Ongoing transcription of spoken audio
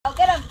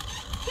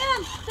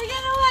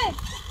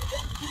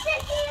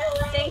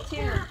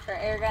tuned for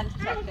Airgun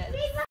Detectives.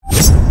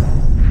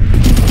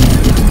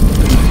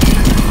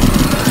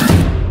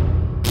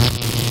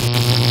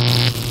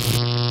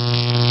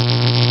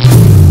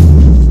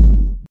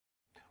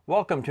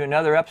 Welcome to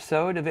another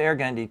episode of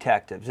Airgun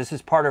Detectives. This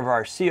is part of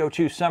our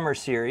CO2 summer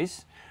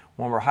series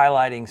when we're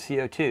highlighting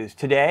CO2s.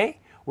 Today,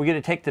 we're going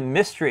to take the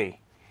mystery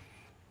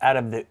out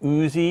of the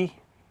UZI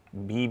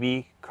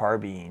BB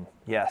carbine.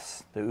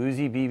 Yes, the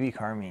UZI BB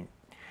carbine.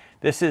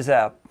 This is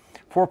a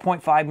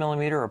 4.5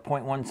 millimeter or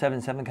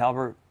 .177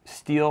 caliber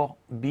steel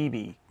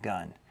BB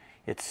gun.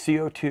 It's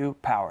CO2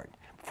 powered.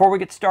 Before we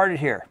get started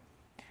here,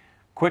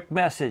 quick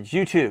message,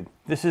 YouTube,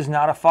 this is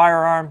not a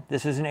firearm,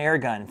 this is an air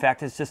gun. In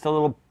fact, it's just a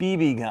little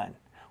BB gun.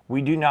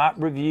 We do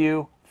not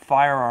review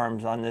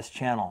firearms on this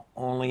channel,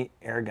 only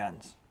air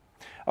guns.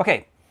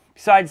 Okay,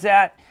 besides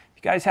that, if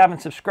you guys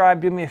haven't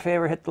subscribed, do me a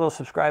favor, hit the little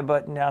subscribe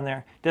button down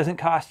there. Doesn't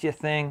cost you a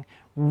thing.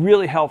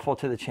 Really helpful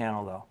to the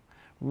channel though.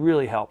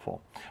 Really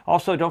helpful.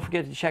 Also, don't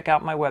forget to check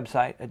out my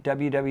website at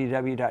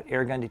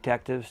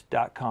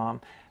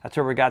www.airgundetectives.com. That's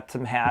where we got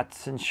some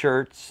hats and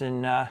shirts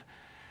and a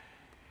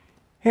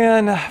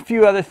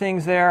few other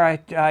things there.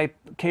 I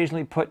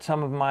occasionally put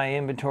some of my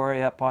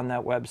inventory up on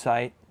that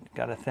website.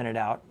 Got to thin it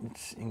out.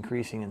 It's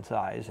increasing in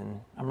size,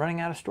 and I'm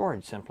running out of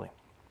storage simply.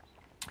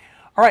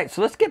 All right,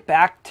 so let's get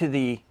back to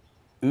the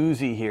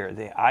UZI here,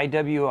 the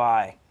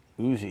IWI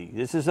UZI.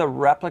 This is a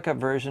replica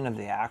version of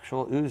the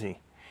actual UZI.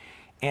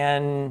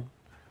 And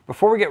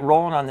before we get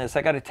rolling on this,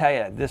 I got to tell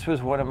you, this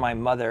was one of my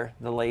mother,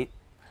 the late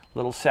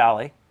little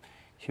Sally.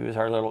 She was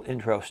our little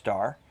intro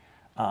star.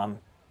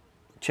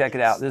 Check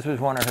it out. This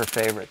was one of her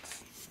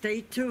favorites.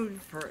 Stay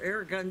tuned for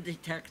Airgun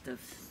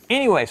Detectives.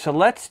 Anyway, so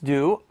let's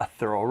do a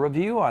thorough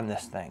review on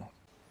this thing.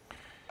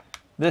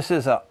 This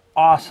is an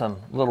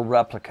awesome little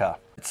replica.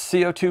 It's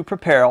CO2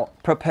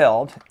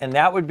 propelled, and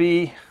that would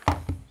be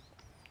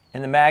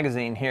in the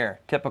magazine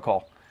here,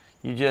 typical.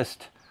 You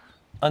just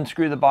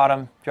unscrew the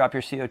bottom, drop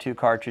your CO2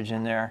 cartridge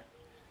in there,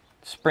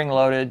 spring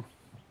loaded,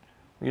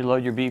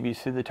 reload your BBs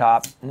through the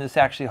top, and this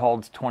actually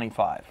holds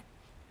 25.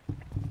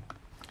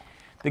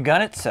 The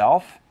gun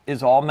itself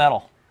is all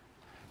metal.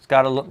 It's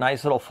got a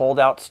nice little fold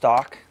out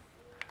stock,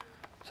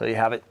 so you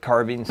have it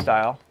carbine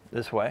style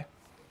this way.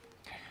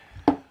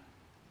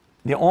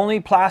 The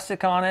only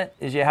plastic on it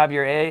is you have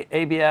your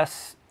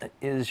ABS,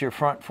 is your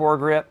front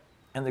foregrip,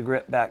 and the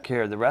grip back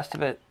here. The rest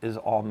of it is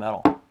all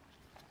metal.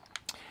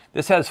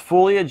 This has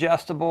fully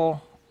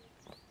adjustable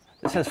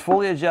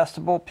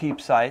peep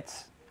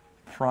sights,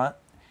 front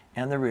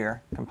and the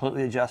rear,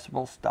 completely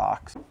adjustable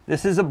stocks.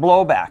 This is a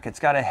blowback. It's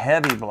got a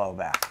heavy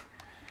blowback.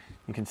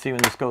 You can see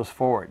when this goes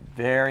forward,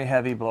 very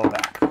heavy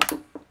blowback.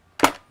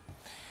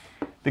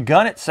 The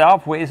gun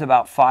itself weighs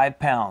about 5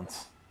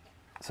 pounds,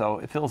 so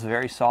it feels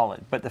very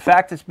solid. But the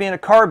fact it's being a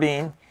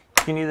carbine,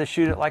 you can either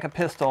shoot it like a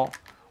pistol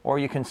or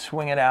you can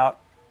swing it out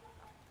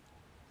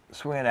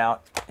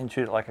and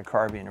shoot it like a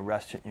carbine and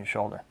rest it in your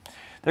shoulder.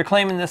 They're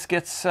claiming this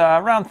gets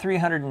around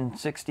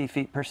 360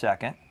 feet per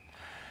second.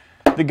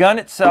 The gun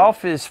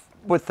itself is,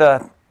 with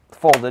the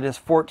folded, is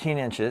 14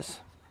 inches.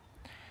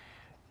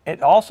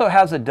 It also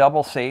has a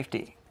double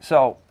safety.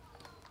 So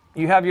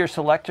you have your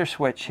selector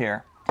switch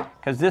here,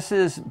 because this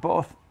is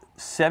both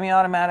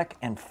semi-automatic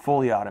and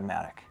fully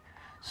automatic.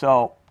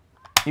 So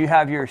you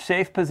have your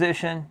safe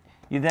position,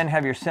 you then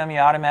have your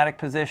semi-automatic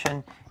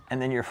position,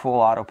 and then your full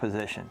auto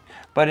position.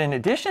 But in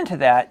addition to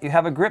that, you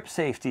have a grip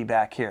safety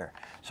back here.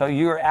 So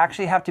you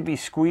actually have to be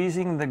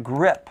squeezing the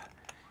grip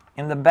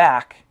in the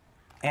back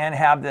and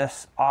have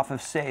this off of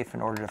safe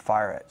in order to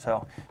fire it.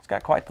 So it's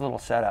got quite the little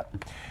setup.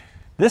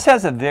 This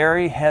has a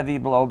very heavy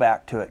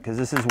blowback to it because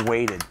this is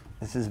weighted.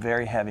 This is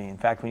very heavy. In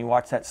fact, when you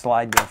watch that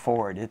slide go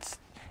forward, it's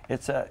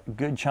a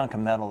good chunk of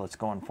metal that's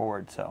going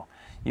forward. So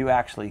you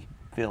actually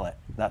feel it,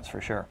 that's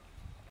for sure.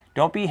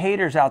 Don't be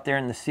haters out there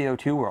in the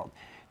CO2 world.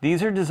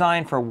 These are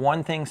designed for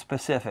one thing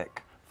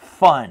specific,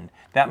 fun.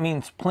 That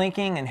means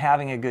plinking and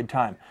having a good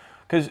time.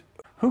 Because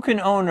who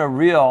can own a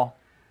real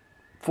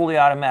fully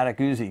automatic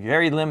UZI?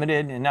 Very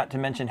limited, and not to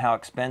mention how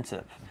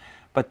expensive.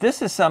 But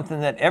this is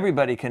something that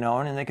everybody can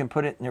own, and they can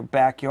put it in their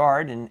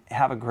backyard and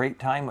have a great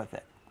time with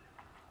it.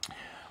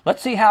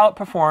 Let's see how it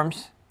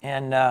performs,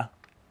 and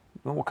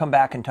we'll come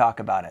back and talk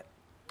about it.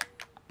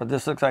 But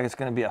this looks like it's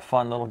going to be a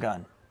fun little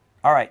gun.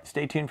 All right,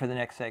 stay tuned for the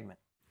next segment.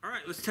 All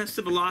right, let's test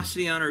the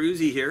velocity on our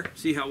UZI here,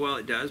 see how well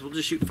it does. We'll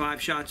just shoot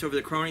 5 shots over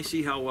the crony,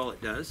 see how well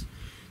it does.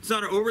 It's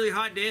not an overly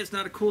hot day, it's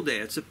not a cool day.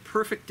 It's a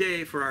perfect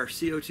day for our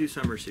CO2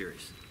 summer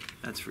series,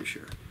 that's for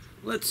sure.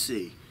 Let's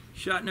see,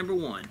 shot number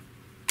 1,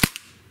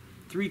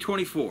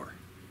 324.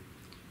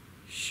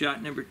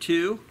 Shot number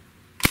 2,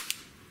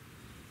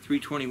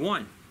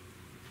 321.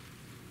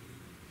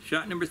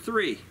 Shot number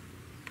 3,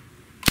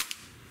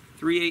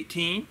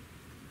 318.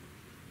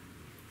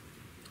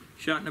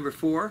 Shot number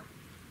 4,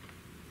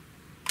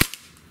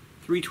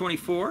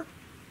 324,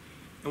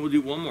 and we'll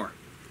do one more.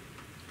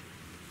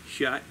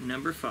 Shot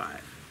number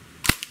 5,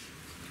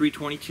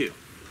 322.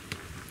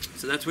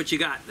 So that's what you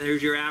got.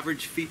 There's your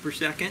average feet per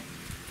second,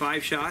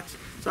 5 shots.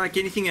 It's like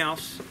anything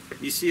else,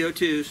 these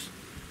CO2s,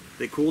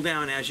 they cool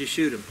down as you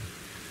shoot them.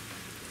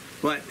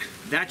 But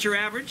that's your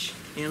average,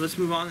 and let's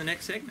move on to the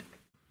next segment.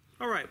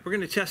 All right, we're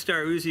going to test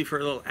our Uzi for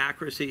a little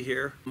accuracy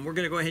here. We're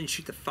going to go ahead and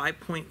shoot the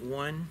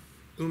 5.1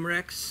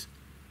 Umrex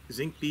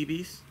zinc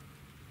BBs.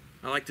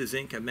 I like the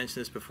zinc. I've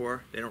mentioned this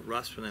before. They don't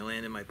rust when they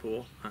land in my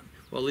pool.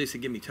 Well, at least they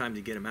give me time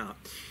to get them out.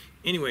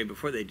 Anyway,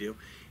 before they do.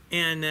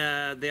 And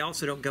they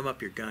also don't gum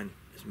up your gun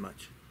as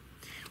much.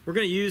 We're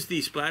going to use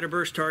the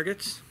splatterburst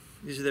targets.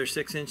 These are their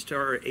 6-inch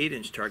or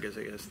 8-inch targets,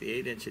 I guess, the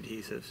 8-inch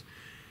adhesives.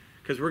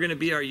 Because we're going to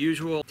be our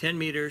usual 10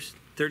 meters,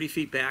 30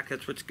 feet back.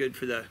 That's what's good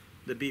for the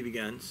BB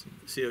guns,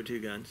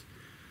 CO2 guns.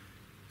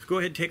 Let's go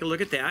ahead and take a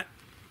look at that.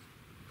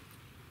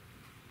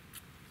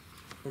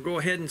 We'll go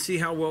ahead and see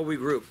how well we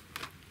group.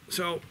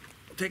 So,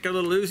 take our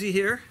little Uzi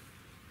here.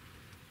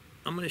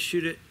 I'm going to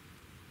shoot it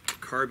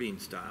carbine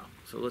style.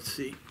 So let's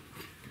see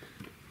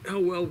how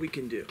well we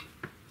can do.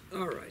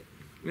 All right.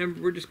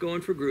 Remember, we're just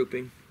going for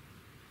grouping.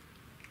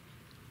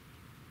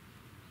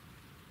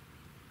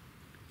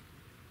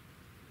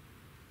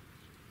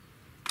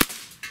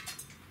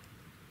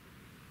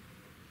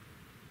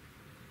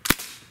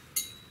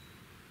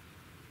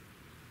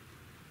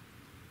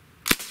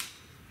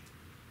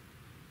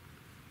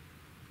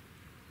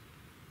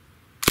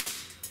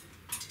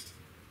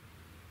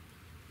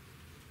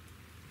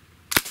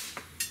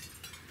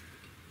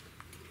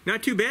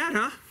 Not too bad,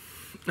 huh?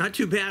 Not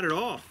too bad at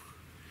all.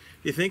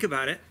 If you think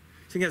about it,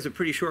 this thing has a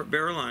pretty short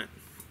barrel on it.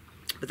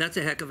 But that's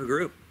a heck of a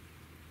group.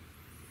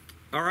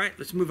 All right,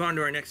 let's move on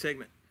to our next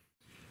segment.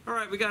 All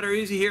right, we got our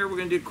Uzi here. We're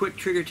going to do a quick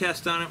trigger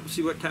test on it. We'll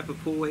see what type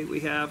of pull weight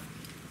we have.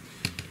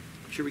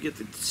 Make sure we get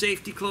the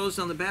safety closed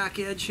on the back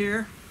edge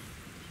here.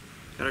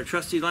 Got our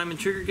trusty Lyman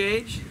trigger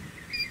gauge.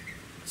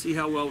 See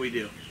how well we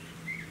do.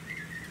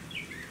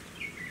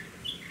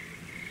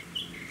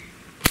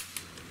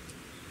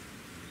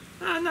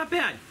 Not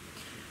bad.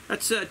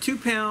 That's 2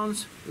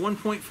 pounds,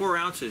 1.4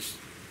 ounces.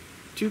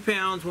 2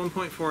 pounds,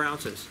 1.4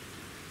 ounces.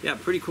 Yeah,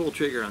 pretty cool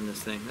trigger on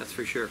this thing, that's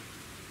for sure.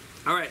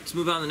 All right, let's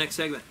move on to the next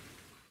segment.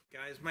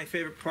 Guys, my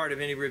favorite part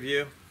of any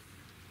review,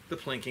 the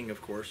plinking,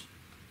 of course.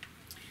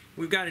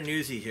 We've got an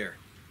Uzi here.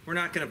 We're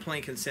not going to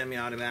plink in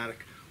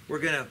semi-automatic. We're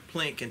going to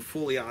plink in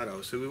fully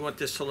auto. So we want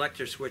this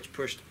selector switch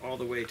pushed all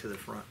the way to the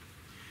front.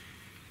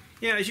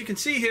 Yeah, as you can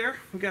see here,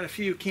 we've got a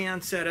few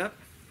cans set up,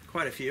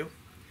 quite a few.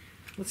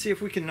 Let's see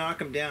if we can knock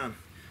them down.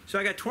 So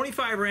I got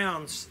 25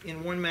 rounds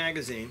in one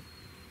magazine.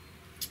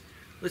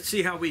 Let's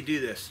see how we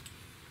do this.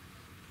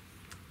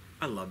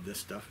 I love this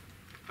stuff.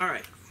 All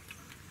right.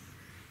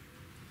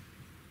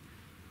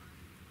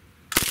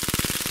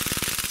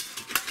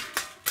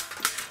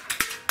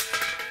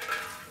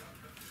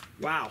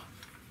 Wow.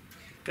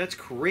 That's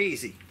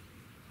crazy.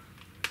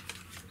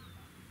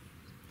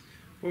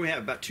 What do we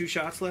have? About 2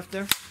 shots left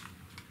there?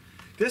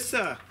 This,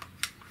 the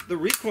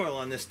recoil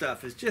on this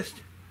stuff is just,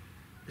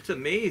 it's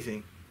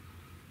amazing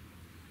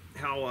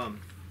how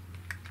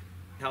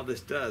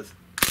this does.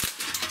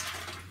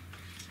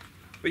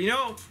 But you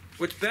know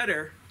what's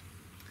better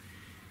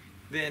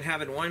than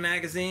having one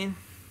magazine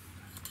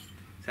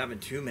is having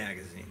 2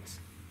 magazines.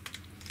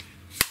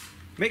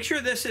 Make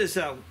sure this is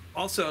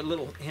also a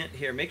little hint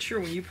here. Make sure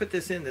when you put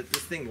this in that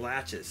this thing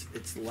latches.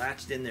 It's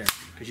latched in there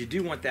because you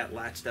do want that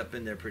latched up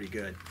in there pretty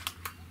good.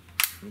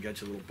 You got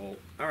your little bolt.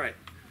 All right,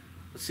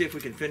 let's see if we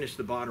can finish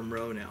the bottom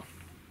row now.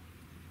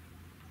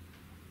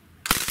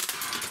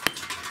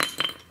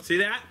 See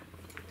that?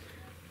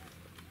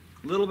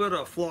 A little bit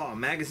of a flaw.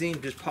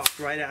 Magazine just popped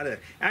right out of it.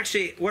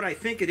 Actually, what I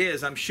think it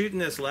is, I'm shooting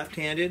this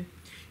left-handed,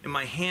 and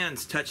my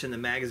hand's touching the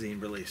magazine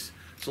release.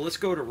 So let's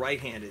go to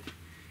right-handed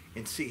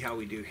and see how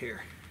we do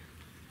here.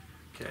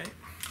 Okay.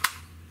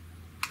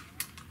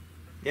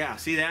 Yeah,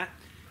 see that?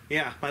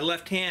 Yeah, my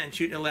left hand,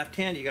 shooting a left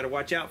hand, you got to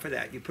watch out for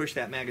that. You push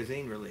that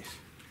magazine release.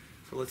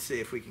 So let's see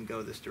if we can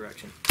go this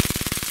direction.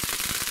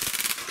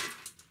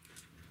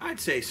 I'd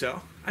say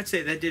so. I'd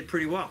say that did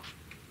pretty well.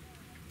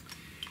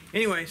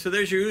 Anyway, so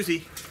there's your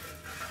Uzi.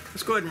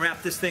 Let's go ahead and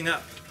wrap this thing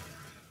up.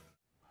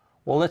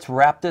 Well, let's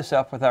wrap this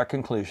up with our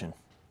conclusion.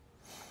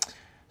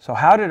 So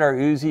how did our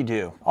Uzi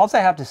do? All I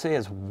have to say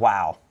is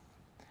wow.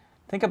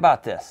 Think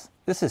about this.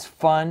 This is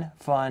fun,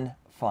 fun,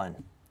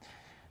 fun.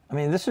 I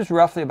mean, this was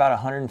roughly about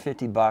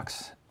 150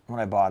 bucks when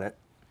I bought it.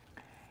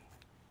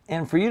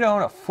 And for you to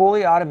own a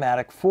fully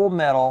automatic, full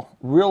metal,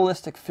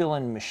 realistic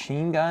fill-in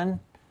machine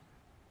gun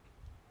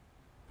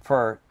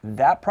for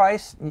that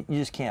price, you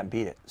just can't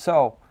beat it.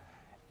 So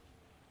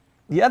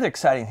the other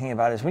exciting thing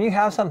about it is when you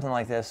have something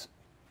like this,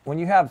 when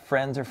you have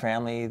friends or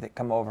family that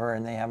come over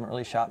and they haven't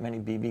really shot many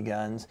BB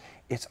guns,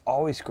 it's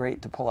always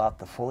great to pull out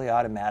the fully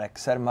automatic,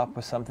 set them up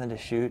with something to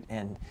shoot,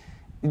 and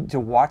to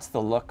watch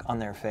the look on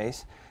their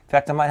face. In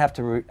fact, I might have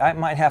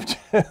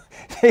to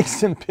take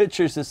some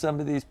pictures of some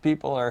of these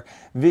people or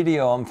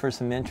video them for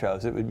some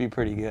intros. It would be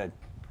pretty good.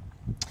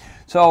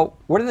 So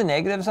what are the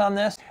negatives on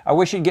this? I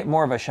wish you'd get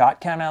more of a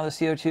shot count out of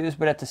the CO2s,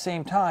 but at the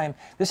same time,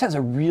 this has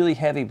a really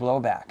heavy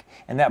blowback,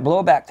 and that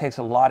blowback takes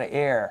a lot of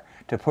air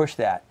to push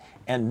that.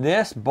 And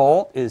this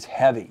bolt is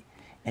heavy,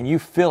 and you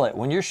feel it.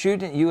 When you're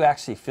shooting it, you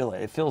actually feel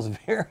it. It feels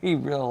very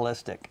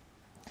realistic.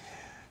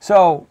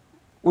 So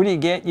what do you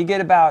get? You get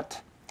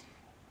about,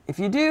 If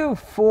you do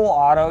full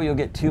auto, you'll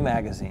get 2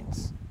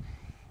 magazines.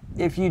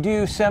 If you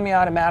do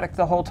semi-automatic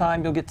the whole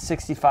time, you'll get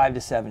 65 to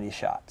 70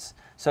 shots.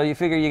 So you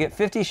figure you get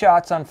 50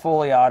 shots on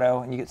fully auto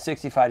and you get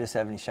 65 to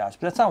 70 shots,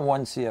 but that's on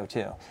one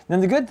CO2.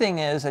 Then the good thing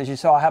is, as you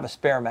saw, I have a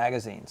spare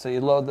magazine. So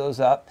you load those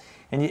up,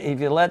 and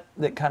if you let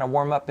it kind of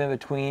warm up in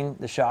between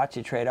the shots,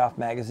 you trade off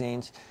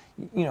magazines,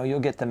 you'll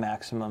get the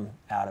maximum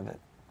out of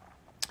it.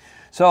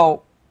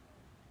 So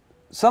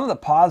some of the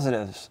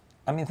positives,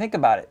 I mean, think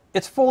about it.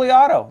 It's fully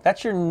auto.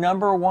 That's your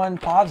 #1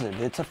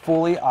 positive. It's a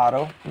fully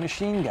auto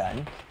machine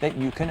gun that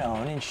you can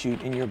own and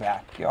shoot in your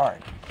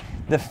backyard.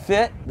 The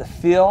fit, the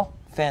feel,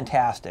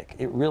 fantastic.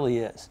 It really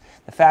is.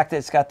 The fact that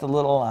it's got the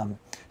little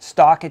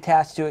stock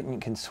attached to it and you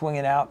can swing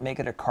it out, make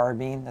it a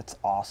carbine, that's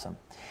awesome.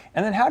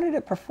 And then how did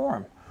it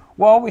perform?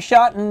 Well, we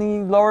shot in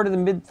the lower to the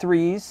mid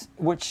 3s,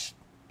 which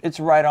it's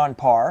right on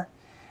par.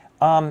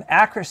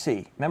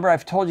 Accuracy. Remember,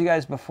 I've told you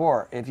guys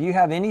before, if you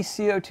have any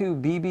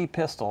CO2 BB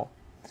pistol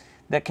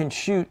that can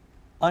shoot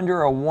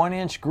under a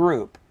 1-inch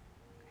group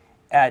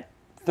at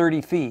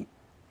 30 feet,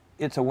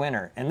 it's a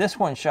winner. And this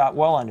one shot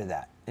well under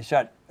that. It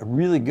shot a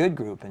really good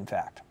group, in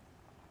fact.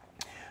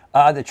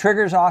 The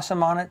trigger's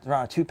awesome on it. It's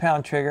around a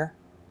 2-pound trigger.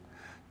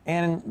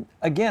 And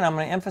again, I'm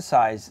going to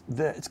emphasize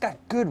that it's got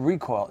good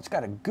recoil. It's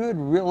got a good,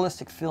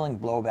 realistic feeling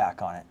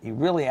blowback on it. You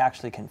really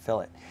actually can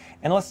feel it.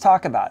 And let's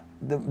talk about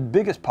the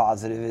biggest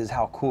positive is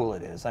how cool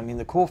it is. I mean,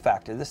 the cool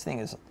factor, this thing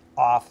is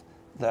off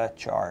the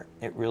chart.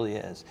 It really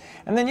is.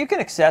 And then you can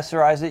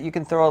accessorize it. You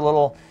can throw a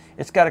little,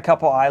 it's got a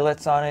couple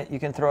eyelets on it. You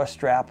can throw a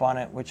strap on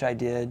it, which I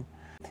did.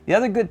 The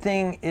other good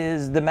thing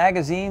is the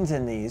magazines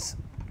in these,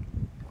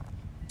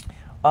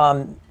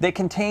 they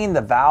contain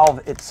the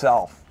valve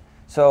itself.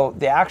 So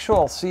the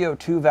actual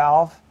CO2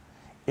 valve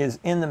is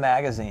in the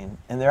magazine,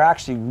 and they're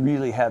actually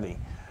really heavy.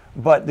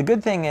 But the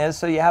good thing is,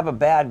 so you have a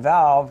bad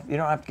valve, you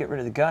don't have to get rid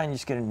of the gun, you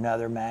just get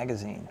another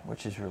magazine,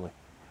 which is really,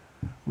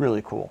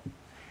 really cool.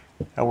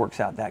 That works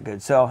out that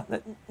good. So,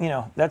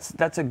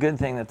 that's a good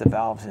thing that the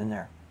valve's in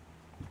there.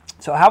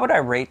 So how would I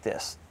rate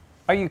this?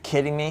 Are you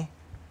kidding me?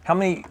 How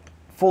many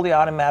fully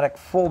automatic,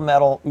 full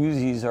metal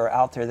UZIs are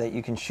out there that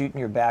you can shoot in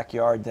your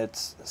backyard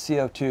that's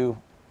CO2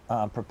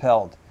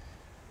 propelled?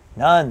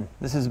 None.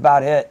 This is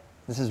about it.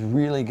 This is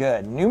really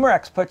good.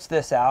 Numerex puts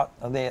this out.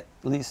 They at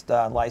least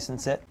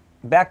license it.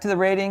 Back to the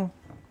rating,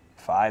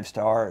 5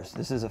 stars.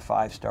 This is a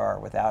 5-star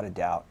without a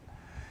doubt.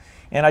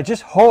 And I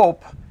just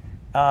hope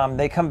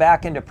they come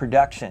back into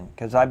production,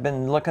 because I've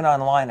been looking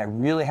online. I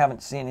really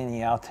haven't seen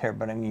any out there,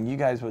 but I mean, you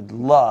guys would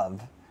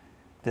love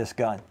this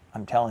gun.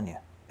 I'm telling you,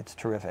 it's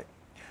terrific.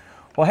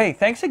 Well, hey,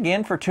 thanks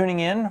again for tuning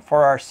in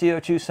for our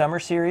CO2 Summer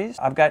Series.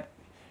 I've got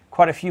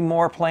quite a few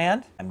more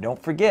planned. And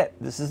don't forget,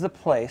 this is the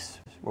place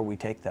where we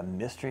take the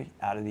mystery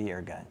out of the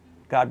air gun.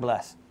 God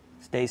bless.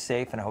 Stay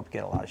safe, and I hope you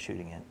get a lot of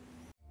shooting in.